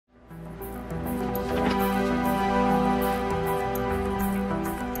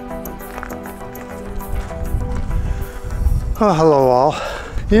Well, hello all.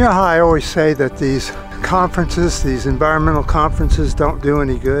 You know how I always say that these conferences, these environmental conferences, don't do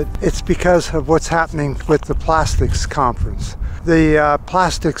any good? It's because of what's happening with the plastics conference. The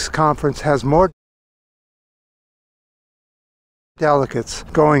plastics conference has more delegates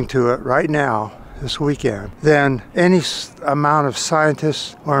going to it right now, this weekend, than any amount of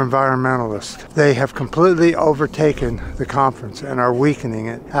scientists or environmentalists. They have completely overtaken the conference and are weakening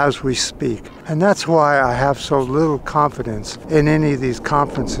it as we speak. And that's why I have so little confidence in any of these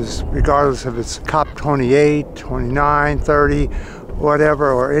conferences, regardless if it's COP28, 29, 30,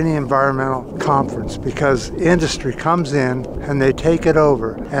 whatever, or any environmental conference, because industry comes in and they take it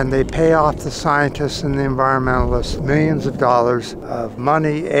over and they pay off the scientists and the environmentalists millions of dollars of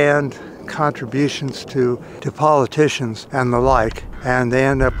money and contributions to politicians and the like, and they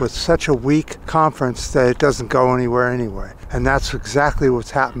end up with such a weak conference that it doesn't go anywhere anyway. And that's exactly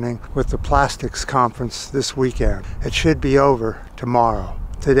what's happening with the plastics conference this weekend. It should be over tomorrow.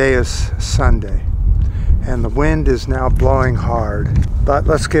 Today is Sunday, and the wind is now blowing hard. But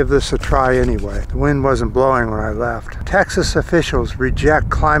let's give this a try anyway. The wind wasn't blowing when I left. Texas officials reject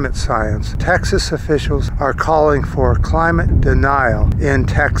climate science. Texas officials are calling for climate denial in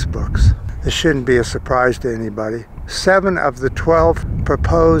textbooks. This shouldn't be a surprise to anybody. 7 of the 12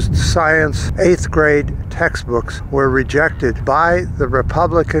 proposed science 8th grade textbooks were rejected by the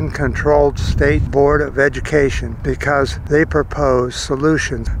Republican-controlled State Board of Education because they propose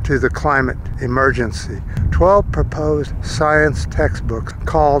solutions to the climate emergency. 12 proposed science textbooks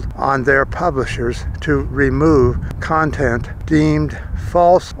called on their publishers to remove content deemed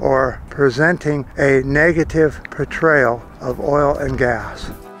false or presenting a negative portrayal of oil and gas.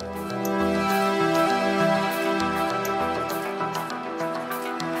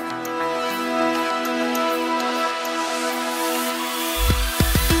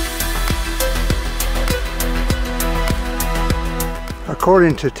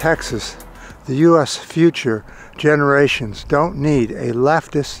 According to Texas, the U.S. future generations don't need a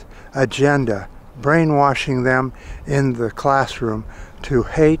leftist agenda brainwashing them in the classroom to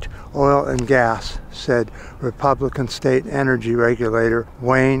hate oil and gas, said Republican state energy regulator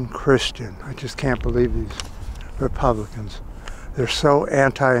Wayne Christian. I just can't believe these Republicans. They're so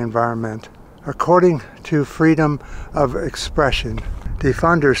anti-environment. According to freedom of expression,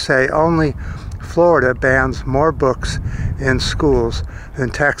 defunders say only Florida bans more books in schools than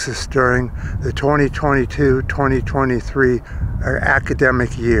Texas during the 2022-2023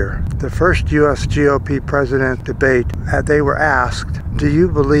 academic year. The first U.S. GOP president debate, they were asked, "Do you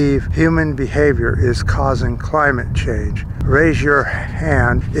believe human behavior is causing climate change? Raise your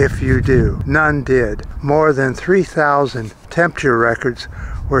hand if you do." None did. More than 3,000 temperature records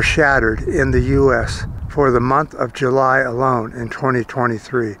were shattered in the U.S. for the month of July alone in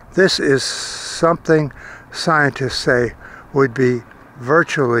 2023. This is something scientists say would be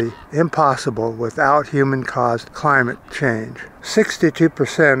virtually impossible without human-caused climate change.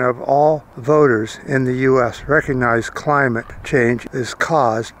 62% of all voters in the U.S. recognize climate change is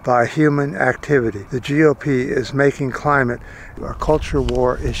caused by human activity. The GOP is making climate a culture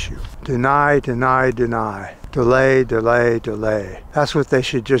war issue. Deny, deny, deny. Delay, delay, delay. That's what they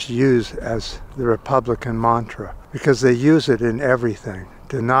should just use as the Republican mantra, because they use it in everything.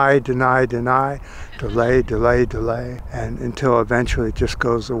 Deny, deny, deny, delay, delay, delay, and until eventually it just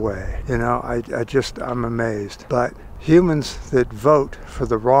goes away. You know, I'm amazed. But humans that vote for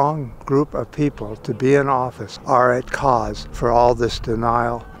the wrong group of people to be in office are at cause for all this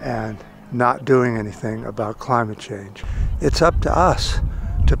denial and not doing anything about climate change. It's up to us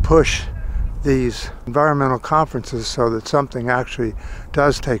to push these environmental conferences so that something actually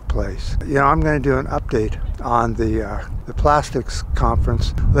does take place. You know, I'm going to do an update on the plastics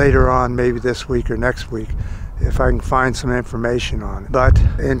conference later on, maybe this week or next week, if I can find some information on it. But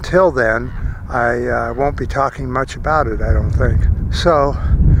until then, I won't be talking much about it, I don't think. So,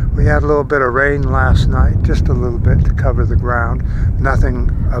 we had a little bit of rain last night, just a little bit to cover the ground, nothing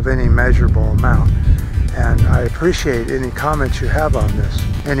of any measurable amount. And I appreciate any comments you have on this,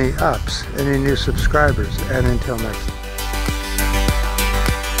 any ups, any new subscribers, and until next time.